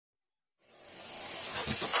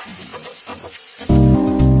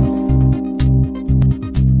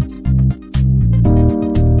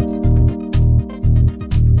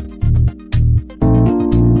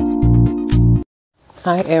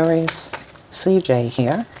Hi Aries, CJ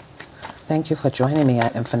here. Thank you for joining me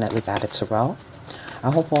at Infinitely Guided Tarot. I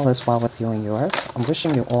hope all is well with you and yours. I'm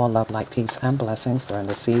wishing you all love, light, peace, and blessings during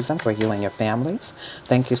the season for you and your families.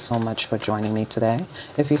 Thank you so much for joining me today.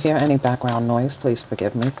 If you hear any background noise, please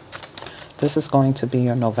forgive me. This is going to be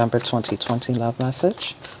your November 2020 love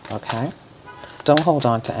message, okay? Don't hold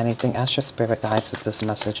on to anything. Ask your spirit guides if this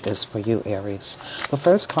message is for you, Aries. The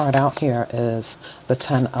first card out here is the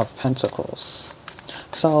Ten of Pentacles.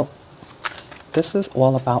 So this is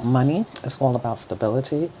all about money. It's all about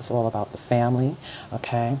stability. It's all about the family,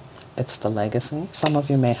 okay? It's the legacy. Some of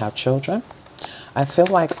you may have children. I feel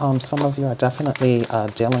like some of you are definitely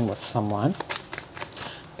dealing with someone.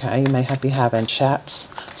 Okay, you may be having chats.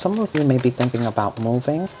 Some of you may be thinking about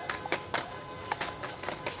moving.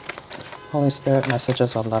 Holy Spirit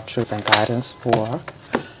messages of love, truth, and guidance for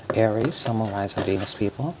Aries, Sun, Moon, Rising, Venus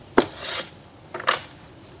people.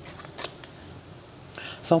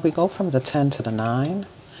 So we go from the 10 to the 9,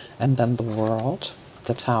 and then the World,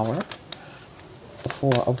 the Tower, the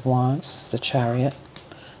Four of Wands, the Chariot,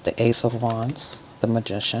 the Ace of Wands, the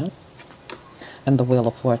Magician, and the Wheel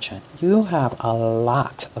of Fortune. You have a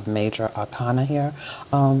lot of major arcana here,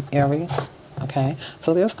 Aries, okay?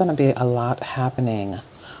 So there's going to be a lot happening.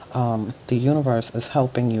 The universe is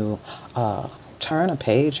helping you turn a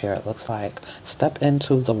page here, it looks like. Step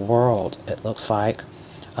into the world, it looks like.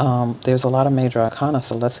 There's a lot of major arcana,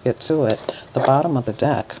 so let's get to it. The bottom of the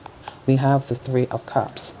deck, we have the Three of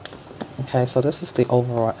Cups. Okay, so this is the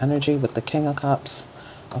overall energy with the King of Cups.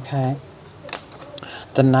 Okay,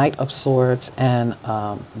 the Knight of Swords and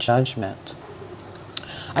Judgment.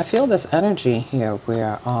 I feel this energy here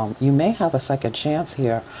where you may have a second chance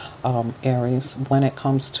here, Aries, when it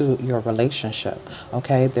comes to your relationship,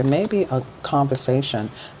 okay? There may be a conversation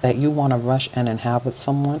that you want to rush in and have with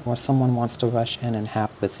someone, or someone wants to rush in and have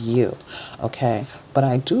with you, okay? But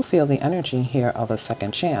I do feel the energy here of a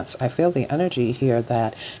second chance. I feel the energy here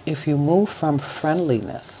that if you move from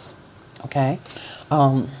friendliness, okay,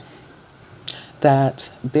 that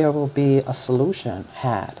there will be a solution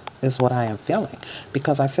had, is what I am feeling.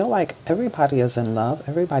 Because I feel like everybody is in love,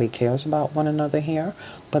 everybody cares about one another here,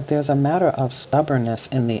 but there's a matter of stubbornness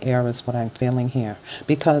in the air is what I'm feeling here.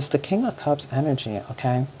 Because the King of Cups energy,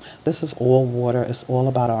 okay, this is all water, it's all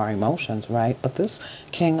about our emotions, right? But this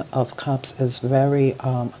King of Cups is very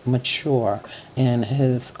mature in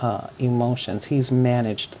his emotions. He's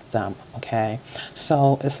managed them, okay?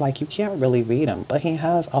 So it's like you can't really read him, but he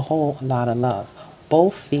has a whole lot of love.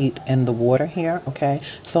 Both feet in the water here, okay?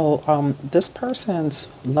 So this person's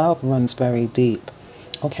love runs very deep,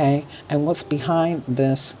 okay? And what's behind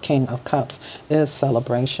this King of Cups is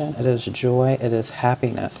celebration, it is joy, it is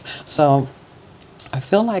happiness. So I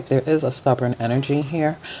feel like there is a stubborn energy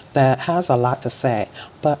here that has a lot to say.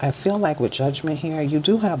 But I feel like with Judgment here, you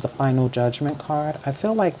do have the Final Judgment card. I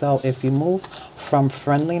feel like, though, if you move from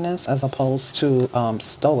friendliness as opposed to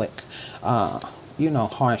stoic, you know,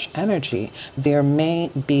 harsh energy, there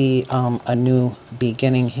may be a new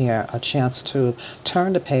beginning here, a chance to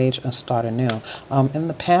turn the page and start anew. In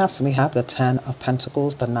the past, we have the 10 of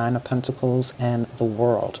Pentacles, the 9 of Pentacles, and the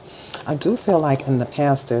World. I do feel like in the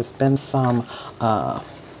past there's been some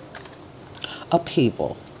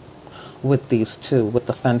upheaval with these two, with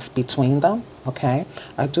the fence between them, okay?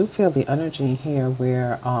 I do feel the energy here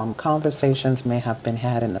where conversations may have been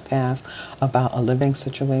had in the past about a living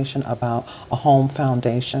situation, about a home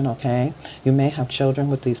foundation, okay? You may have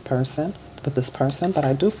children with this person, but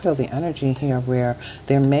I do feel the energy here where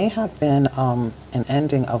there may have been an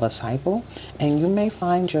ending of a cycle, and you may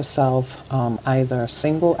find yourself either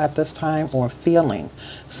single at this time or feeling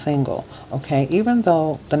single, okay? Even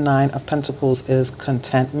though the 9 of Pentacles is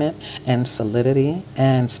contentment and solidity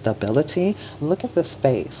and stability, look at the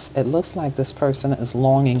space. It looks like this person is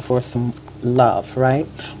longing for some love, right?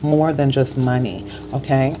 More than just money,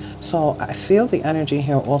 okay? So I feel the energy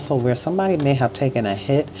here also where somebody may have taken a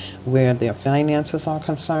hit where their finances are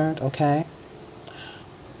concerned, okay?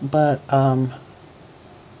 But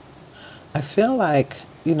I feel like,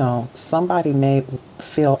 you know, somebody may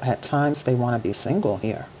feel at times they want to be single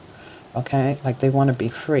here, okay? Like they want to be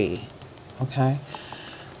free, okay?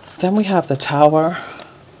 Then we have the Tower,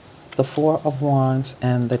 the Four of Wands,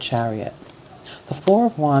 and the Chariot. The Four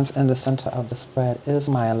of Wands in the center of the spread is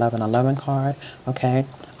my 1111 card, okay?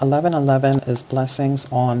 1111 is blessings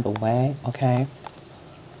on the way, okay?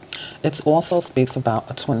 It also speaks about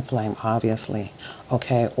a twin flame, obviously,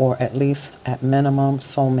 okay? Or at least, at minimum,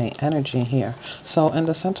 soulmate energy here. So in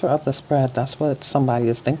the center of the spread, that's what somebody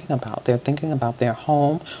is thinking about. They're thinking about their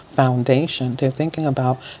home foundation. They're thinking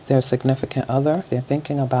about their significant other. They're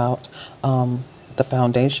thinking about the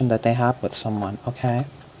foundation that they have with someone, okay?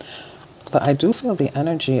 But I do feel the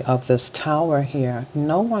energy of this tower here.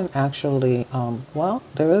 No one actually, well,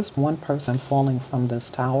 there is one person falling from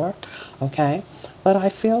this tower, okay? But I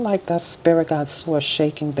feel like that's Spirit God Source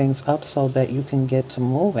shaking things up so that you can get to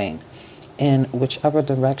moving in whichever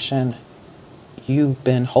direction you've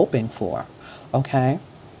been hoping for, okay?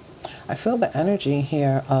 I feel the energy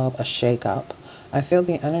here of a shake-up. I feel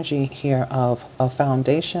the energy here of a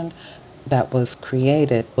foundation that was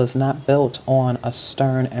created was not built on a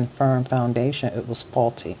stern and firm foundation. It was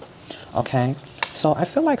faulty, okay? So I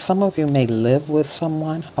feel like some of you may live with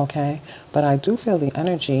someone, okay? But I do feel the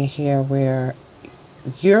energy here where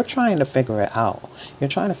you're trying to figure it out. You're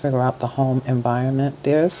trying to figure out the home environment.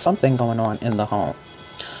 There's something going on in the home.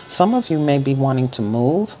 Some of you may be wanting to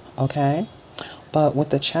move, okay? But with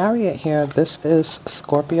the Chariot here, this is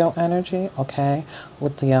Scorpio energy, okay?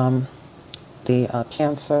 With the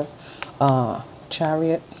Cancer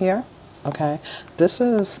Chariot here, okay? This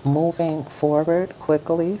is moving forward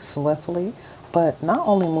quickly, swiftly, but not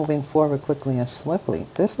only moving forward quickly and swiftly,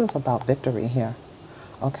 this is about victory here,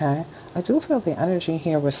 okay? I do feel the energy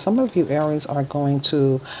here where some of you Aries are going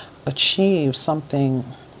to achieve something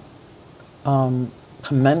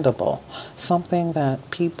commendable, something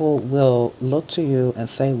that people will look to you and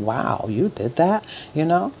say, wow, you did that, you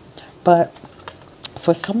know? But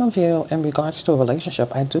for some of you, in regards to a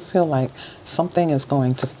relationship, I do feel like something is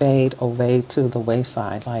going to fade away to the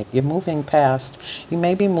wayside. Like you're moving past, you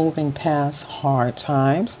may be moving past hard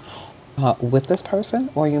times with this person,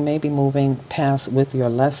 or you may be moving past with your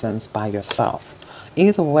lessons by yourself.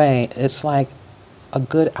 Either way, it's like a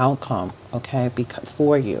good outcome, okay,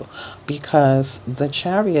 for you, because the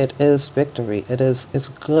Chariot is victory. It's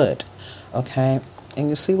good, okay. And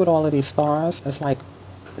you see with all of these stars, it's like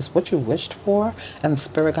it's what you wished for, and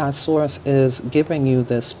Spirit God Source is giving you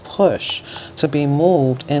this push to be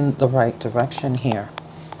moved in the right direction here,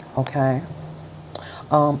 okay.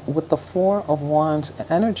 With the Four of Wands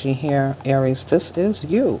energy here, Aries, this is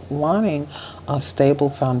you wanting a stable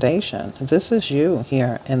foundation. This is you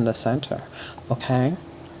here in the center, okay?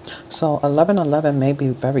 So 1111 may be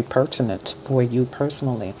very pertinent for you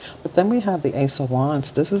personally. But then we have the Ace of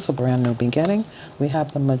Wands. This is a brand new beginning. We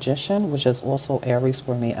have the Magician, which is also Aries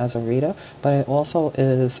for me as a reader, but it also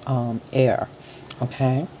is air,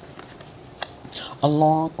 okay?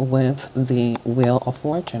 Along with the Wheel of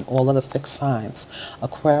Fortune, all of the fixed signs,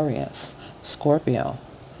 Aquarius, Scorpio,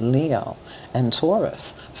 Leo, and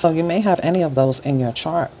Taurus. So you may have any of those in your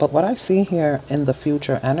chart, but what I see here in the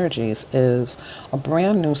future energies is a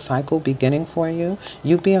brand new cycle beginning for you.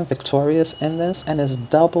 You being victorious in this, and it's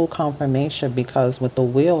double confirmation because with the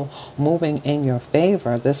wheel moving in your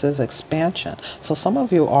favor, this is expansion. So some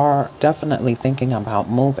of you are definitely thinking about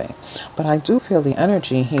moving, but I do feel the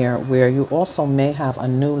energy here where you also may have a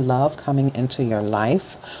new love coming into your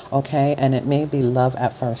life, okay? And it may be love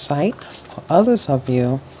at first sight. For others of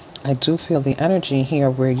you, I do feel the energy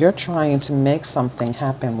here where you're trying to make something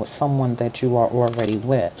happen with someone that you are already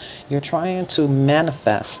with. You're trying to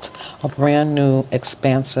manifest a brand new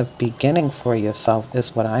expansive beginning for yourself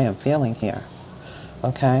is what I am feeling here,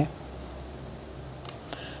 okay?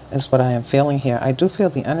 Is what I am feeling here. I do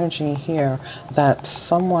feel the energy here that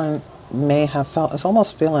someone may have felt, it's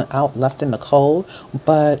almost feeling out, left in the cold,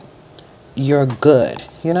 but you're good.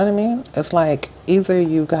 You know what I mean? It's like either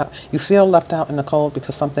you feel left out in the cold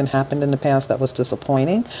because something happened in the past that was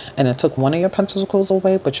disappointing and it took one of your pentacles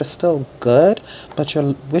away, but you're still good, but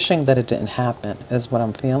you're wishing that it didn't happen is what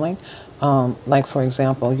I'm feeling. Like for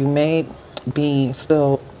example, you may be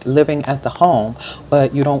still living at the home,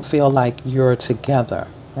 but you don't feel like you're together,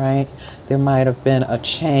 right? There might have been a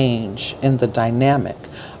change in the dynamic,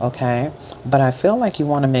 okay? But I feel like you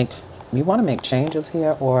want to make changes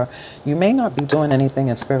here, or you may not be doing anything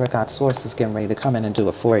and Spirit God Source is getting ready to come in and do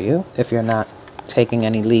it for you if you're not taking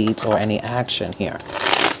any leads or any action here.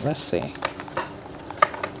 Let's see.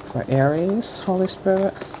 For Aries, Holy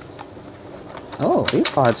Spirit. Oh, these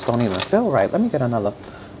cards don't even feel right. Let me get another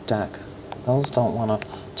deck. Those don't want to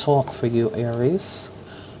talk for you, Aries.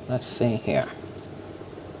 Let's see here.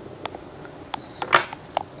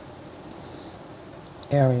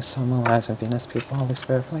 Aries, Sun, Moon, Rising, Venus, people, Holy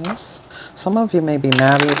Spirit, please. Some of you may be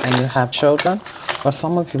married and you have children, or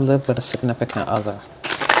some of you live with a significant other.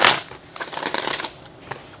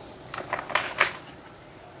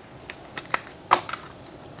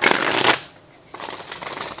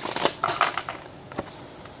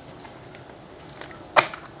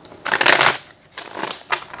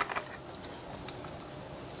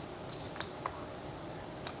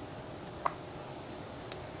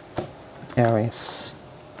 Aries.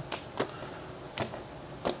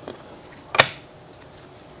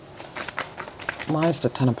 Why is the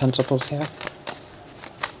Ten of Pentacles here?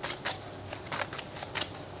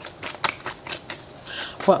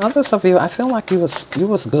 For others of you, I feel like you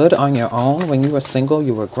was good on your own. When you were single,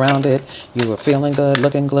 you were grounded, you were feeling good,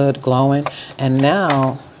 looking good, glowing. And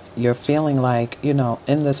now you're feeling like, you know,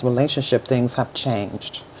 in this relationship, things have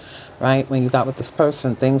changed, right? When you got with this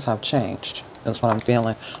person, things have changed. That's what I'm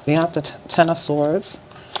feeling. We have the Ten of Swords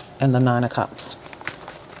and the Nine of Cups.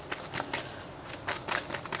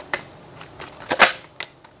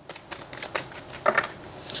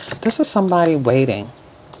 This is somebody waiting,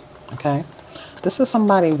 okay? This is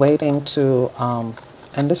somebody waiting to,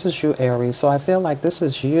 and this is you, Aries. So I feel like this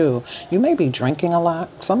is you. You may be drinking a lot.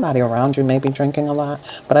 Somebody around you may be drinking a lot.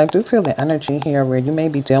 But I do feel the energy here where you may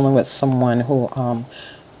be dealing with someone who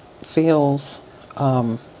feels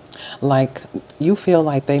like you feel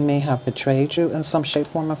like they may have betrayed you in some shape,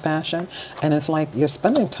 form, or fashion. And it's like you're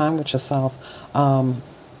spending time with yourself,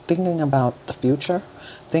 thinking about the future,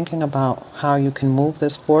 thinking about how you can move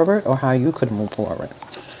this forward or how you could move forward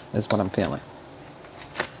is what I'm feeling.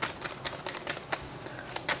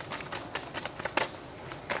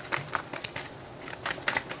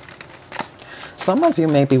 Some of you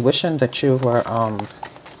may be wishing that you were,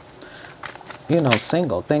 you know,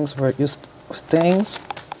 single. Things were the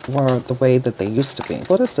way that they used to be.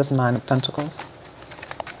 What is this Nine of Pentacles?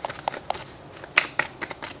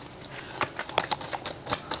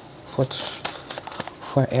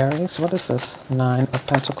 For Aries, what is this Nine of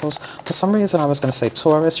Pentacles? For some reason, I was going to say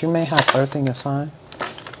Taurus. You may have Earth in your sign,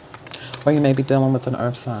 or you may be dealing with an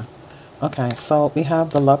Earth sign. Okay, so we have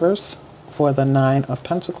the Lovers. For the Nine of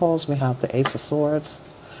Pentacles, we have the Ace of Swords,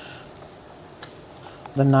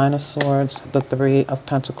 the Nine of Swords, the Three of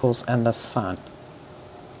Pentacles, and the Sun.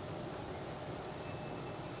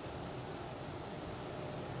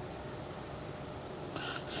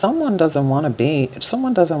 Someone doesn't want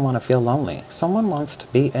to feel lonely. Someone wants to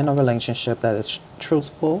be in a relationship that is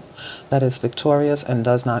truthful, that is victorious, and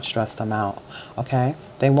does not stress them out, okay?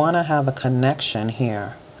 They want to have a connection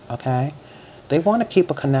here, okay? They want to keep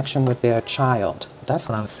a connection with their child. That's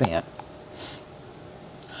what I'm seeing.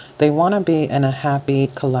 They want to be in a happy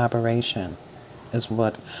collaboration is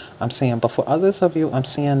what I'm seeing. But for others of you, I'm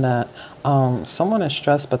seeing that someone is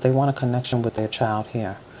stressed, but they want a connection with their child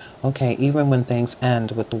here. Okay, even when things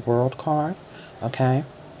end with the World card, okay?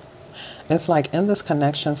 It's like in this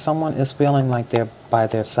connection, someone is feeling like they're by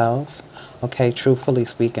themselves, okay, truthfully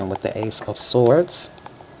speaking, with the Ace of Swords.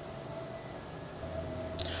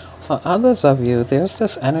 For others of you, there's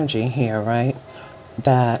this energy here, right,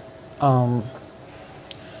 that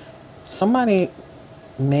somebody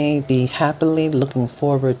may be happily looking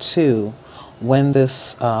forward to when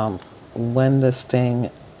this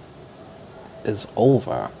thing is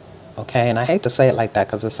over, okay? And I hate to say it like that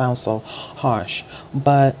because it sounds so harsh,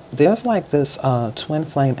 but there's like this twin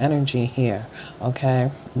flame energy here, okay,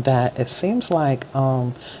 that it seems like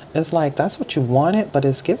it's like that's what you wanted, but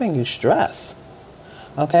it's giving you stress.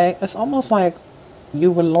 Okay, it's almost like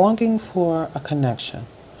you were longing for a connection.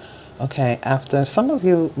 Okay, after some of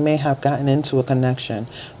you may have gotten into a connection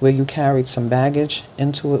where you carried some baggage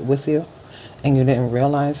into it with you and you didn't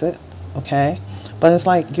realize it. Okay, but it's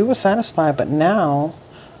like you were satisfied, but now,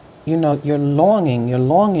 you know, you're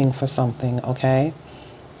longing for something. Okay,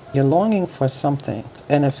 you're longing for something,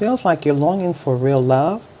 and it feels like you're longing for real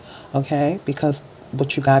love. Okay, because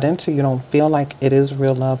what you got into, you don't feel like it is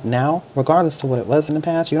real love now, regardless to what it was in the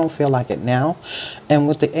past. You don't feel like it now. And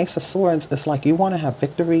with the Ace of Swords, it's like you want to have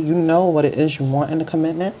victory. You know what it is you want in a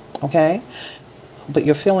commitment, okay? But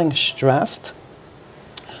you're feeling stressed,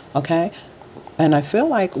 okay? And I feel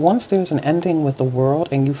like once there's an ending with the world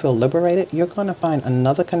and you feel liberated, you're going to find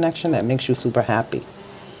another connection that makes you super happy,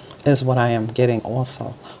 is what I am getting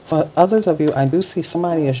also. For others of you, I do see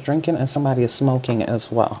somebody is drinking and somebody is smoking as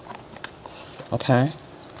well. Okay,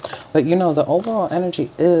 but you know, the overall energy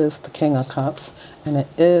is the King of Cups, and it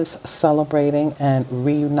is celebrating and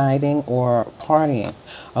reuniting or partying.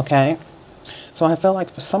 Okay, so I feel like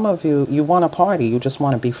for some of you, you want to party. You just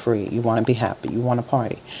want to be free. You want to be happy. You want to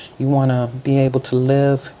party. You want to be able to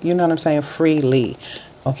live, you know what I'm saying, freely.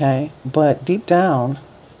 Okay, but deep down,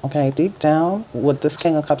 okay, deep down, what this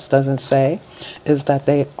King of Cups doesn't say is that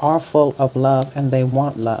they are full of love and they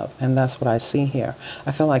want love. And that's what I see here.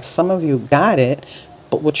 I feel like some of you got it,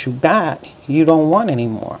 but what you got, you don't want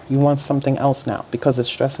anymore. You want something else now because it's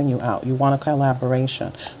stressing you out. You want a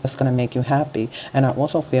collaboration that's going to make you happy. And I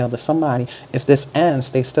also feel that somebody, if this ends,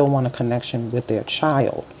 they still want a connection with their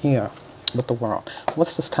child here with the world.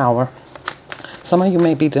 What's this Tower? Some of you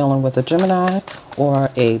may be dealing with a Gemini or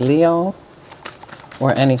a Leo,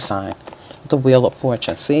 or any sign. the Wheel of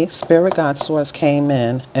Fortune. See, Spirit God Source came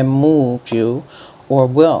in and moved you, or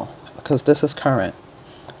will, because this is current,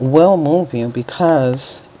 will move you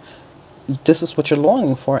because this is what you're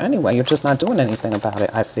longing for anyway. You're just not doing anything about it,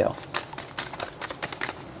 I feel.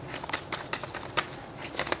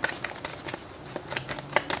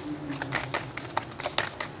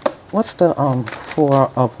 What's the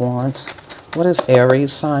Four of Wands? What is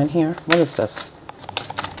Aries sign here? What is this?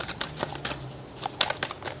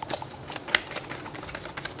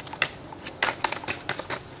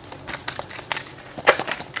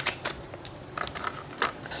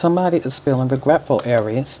 Somebody is feeling regretful,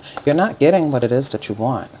 Aries. You're not getting what it is that you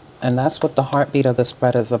want. And that's what the heartbeat of the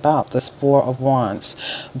spread is about, this Four of Wands.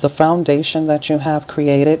 The foundation that you have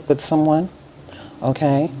created with someone,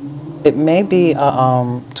 okay? It may be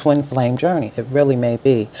a twin flame journey. It really may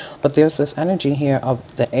be. But there's this energy here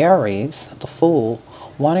of the Aries, the Fool,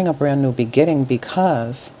 wanting a brand new beginning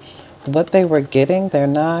because what they were getting, they're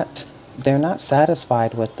not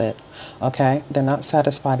satisfied with it. Okay, they're not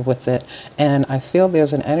satisfied with it, and I feel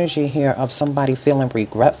there's an energy here of somebody feeling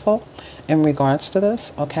regretful in regards to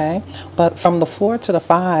this. Okay, but from the 4 to the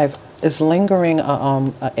 5 is lingering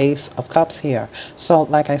a Ace of Cups here. So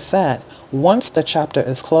like I said, once the chapter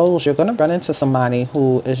is closed, you're going to run into somebody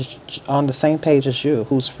who is on the same page as you,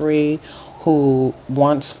 who's free, who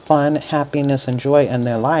wants fun, happiness, and joy in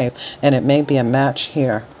their life, and it may be a match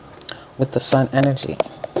here with the Sun energy.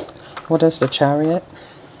 What is the Chariot?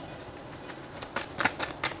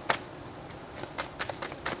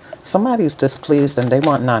 Somebody's displeased and they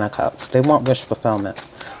want 9 of Cups. They want wish fulfillment.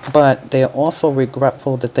 But they're also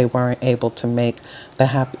regretful that they weren't able to make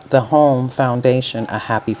the home foundation a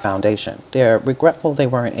happy foundation. They're regretful they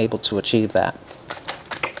weren't able to achieve that.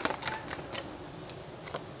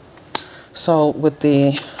 So with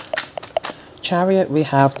the Chariot, we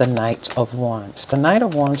have the Knight of Wands. The Knight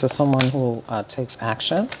of Wands is someone who takes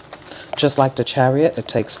action. Just like the Chariot, it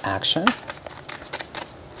takes action.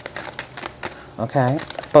 Okay?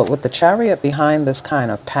 But with the Chariot behind this kind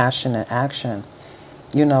of passionate action,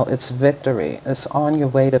 you know, it's victory. It's on your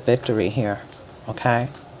way to victory here. Okay?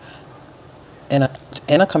 In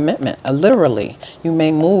a commitment, literally, you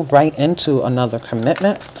may move right into another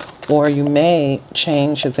commitment, or you may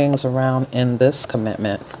change things around in this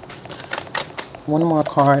commitment. One more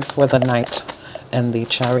card for the Knight and the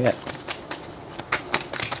Chariot.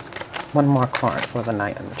 One more card for the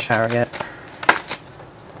Knight and the Chariot.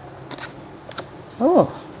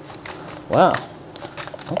 Oh, wow.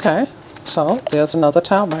 Okay, so there's another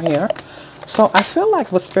Tower here. So I feel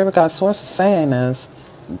like what Spirit God Source is saying is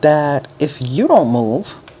that if you don't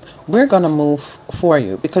move, we're going to move for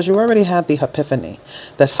you, because you already had the epiphany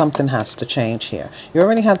that something has to change here. You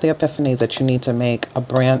already had the epiphany that you need to make a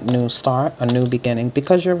brand new start, a new beginning,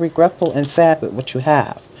 because you're regretful and sad with what you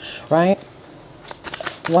have, right?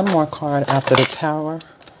 One more card after the Tower.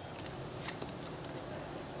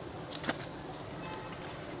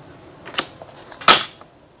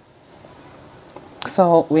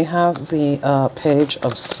 So we have the Page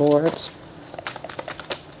of Swords.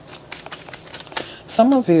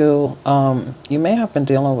 Some of you, you may have been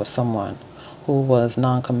dealing with someone who was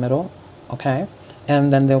non-committal, okay?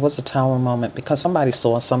 And then there was a Tower moment because somebody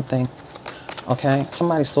saw something, okay?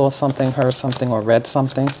 Somebody saw something, heard something, or read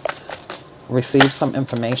something, received some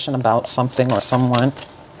information about something or someone.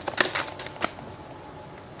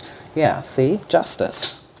 Yeah, see?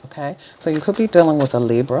 Justice. Okay, so you could be dealing with a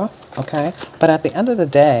Libra, okay? But at the end of the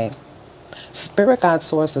day, Spirit God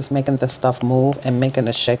Source is making this stuff move and making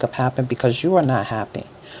the shakeup happen because you are not happy,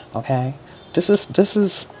 okay? This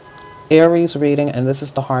is Aries reading, and this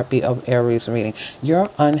is the heartbeat of Aries reading. You're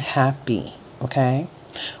unhappy, okay?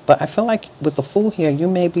 But I feel like with the Fool here, you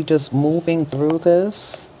may be just moving through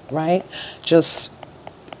this, right? Just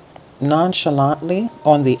nonchalantly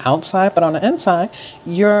on the outside, but on the inside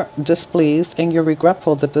you're displeased and you're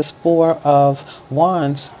regretful that this Four of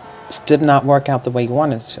Wands did not work out the way you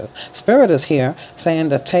wanted it to. Spirit is here saying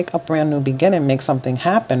to take a brand new beginning, make something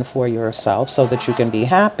happen for yourself so that you can be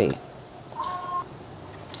happy.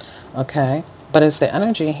 Okay, but it's the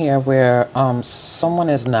energy here where someone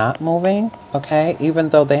is not moving, okay, even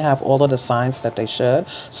though they have all of the signs that they should.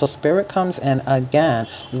 So Spirit comes in again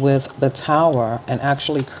with the Tower and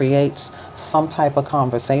actually creates some type of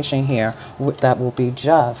conversation here that will be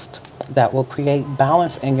just, that will create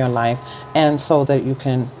balance in your life, and so that you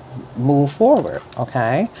can move forward,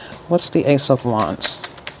 okay? What's the Ace of Wands?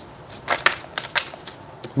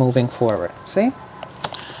 Moving forward, see?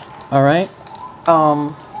 All right.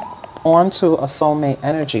 On to a soulmate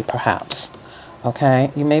energy, perhaps. Okay,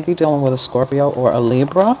 you may be dealing with a Scorpio or a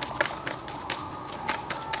Libra.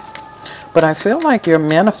 But I feel like you're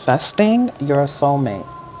manifesting your soulmate.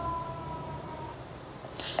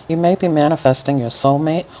 You may be manifesting your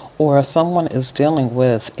soulmate, or someone is dealing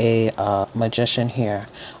with a magician here,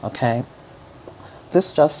 okay?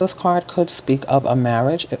 This Justice card could speak of a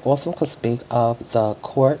marriage. It also could speak of the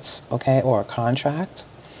courts, okay, or a contract,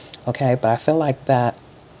 okay? But I feel like that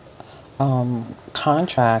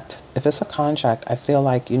contract, if it's a contract, I feel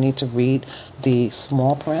like you need to read the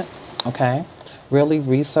small print, okay? Really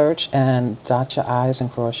research and dot your I's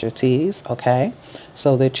and cross your T's, okay?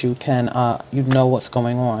 So that you can, you know what's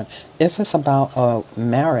going on. If it's about a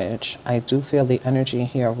marriage, I do feel the energy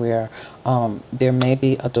here where there may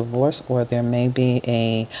be a divorce, or there may be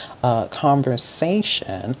a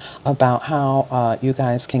conversation about how you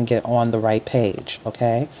guys can get on the right page,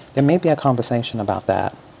 okay? There may be a conversation about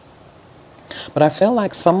that. But I feel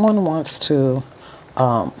like someone wants to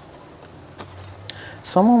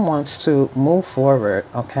move forward,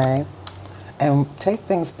 okay, and take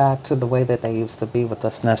things back to the way that they used to be, with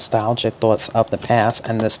this nostalgic thoughts of the past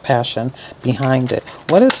and this passion behind it.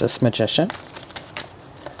 What is this, Magician?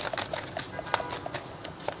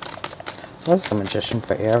 What is the Magician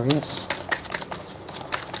for Aries?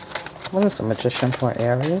 What is the Magician for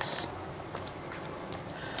Aries?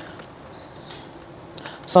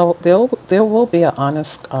 So there will be an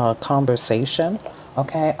honest conversation,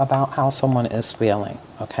 okay, about how someone is feeling,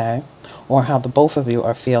 okay, or how the both of you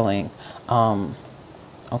are feeling,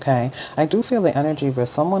 okay. I do feel the energy where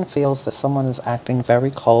someone feels that someone is acting very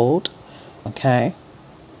cold, okay.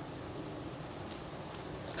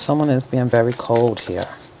 Someone is being very cold here.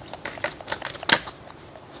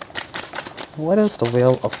 What is the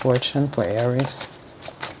Wheel of Fortune for Aries?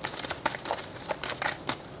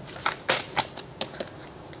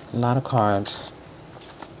 A lot of cards.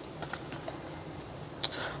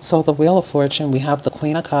 So the Wheel of Fortune, we have the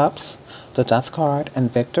Queen of Cups, the Death card,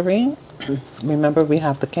 and Victory. Remember, we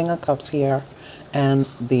have the King of Cups here and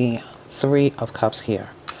the Three of Cups here.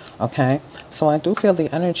 Okay? So I do feel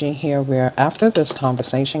the energy here where after this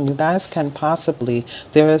conversation, you guys can possibly,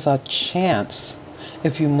 there is a chance,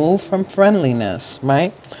 if you move from friendliness,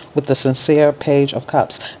 right, with the sincere Page of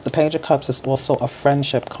Cups. The Page of Cups is also a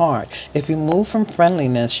friendship card. If you move from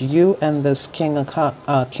friendliness, you and this King and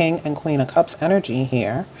Queen of Cups energy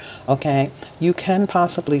here, okay, you can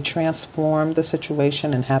possibly transform the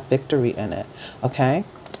situation and have victory in it, okay,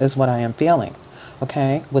 is what I am feeling,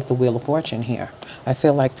 okay, with the Wheel of Fortune here. I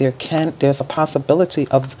feel like there's a possibility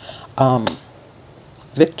of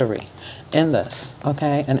victory in this,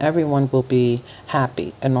 okay, and everyone will be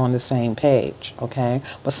happy and on the same page, okay,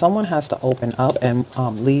 but someone has to open up and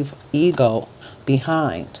leave ego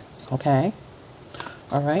behind, okay,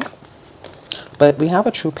 all right. But we have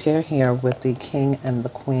a true pair here with the King and the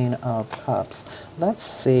Queen of Cups. Let's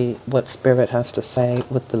see what Spirit has to say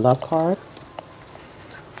with the Love card.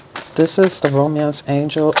 This is the Romance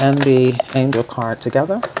Angel and the Angel card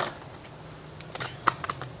together.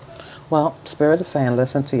 Well, Spirit is saying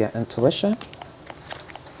listen to your intuition.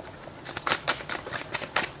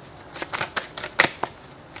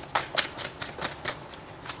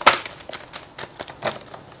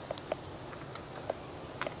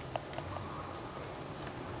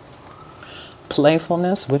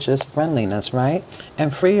 Playfulness, which is friendliness, right?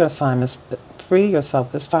 And free yourself.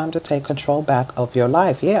 It's time to take control back of your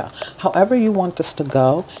life. Yeah. However you want this to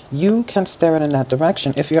go, you can steer it in that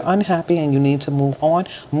direction. If you're unhappy and you need to move on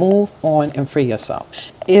and free yourself.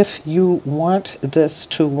 If you want this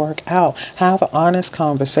to work out, have an honest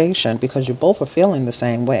conversation, because you both are feeling the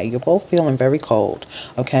same way. You're both feeling very cold,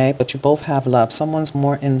 okay? But you both have love. Someone's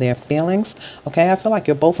more in their feelings, okay? I feel like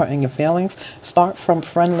you both are in your feelings. Start from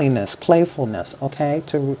friendliness, playfulness, okay?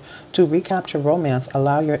 To recapture romance,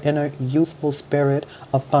 allow your inner youthful spirit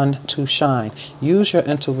of fun to shine. Use your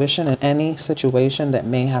intuition in any situation that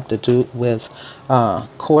may have to do with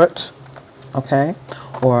court, okay?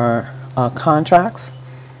 Or contracts.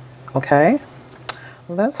 Okay,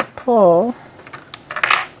 let's pull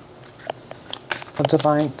a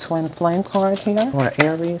Divine Twin Flame card here for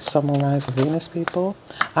Aries, Sun, Moon, Rising, Venus people.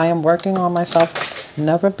 I am working on myself.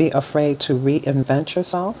 Never be afraid to reinvent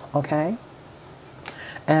yourself, okay?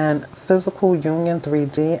 And Physical Union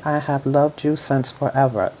 3D, I have loved you since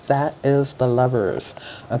forever. That is the Lovers,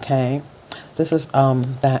 okay? This is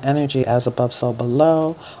that energy, as above, so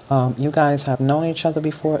below. You guys have known each other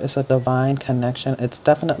before. It's a divine connection. It's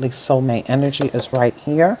definitely soulmate energy is right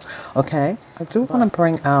here. Okay. I do want to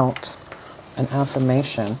bring out an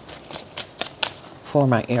affirmation for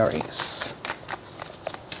my Aries.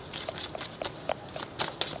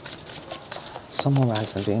 Sun, Moon,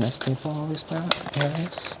 Rising, Venus people, always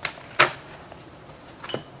Aries.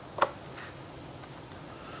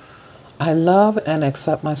 I love and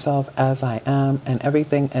accept myself as I am, and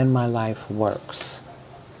everything in my life works.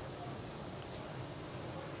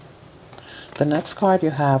 The next card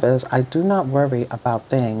you have is, I do not worry about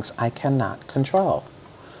things I cannot control.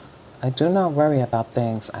 I do not worry about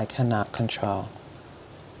things I cannot control.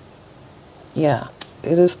 Yeah,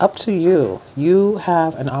 it is up to you. You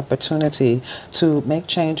have an opportunity to make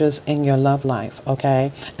changes in your love life,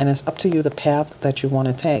 okay? And it's up to you the path that you want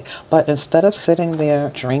to take. But instead of sitting there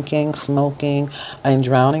drinking, smoking, and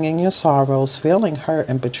drowning in your sorrows, feeling hurt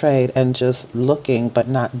and betrayed, and just looking but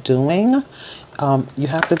not doing, you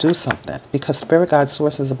have to do something, because Spirit Guide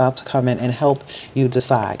Source is about to come in and help you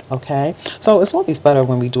decide, okay? So it's always better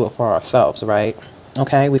when we do it for ourselves, right?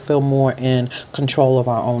 Okay, we feel more in control of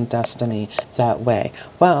our own destiny that way.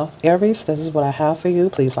 Well, Aries, this is what I have for you.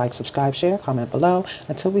 Please like, subscribe, share, comment below.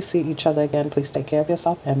 Until we see each other again, please take care of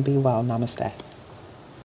yourself and be well. Namaste.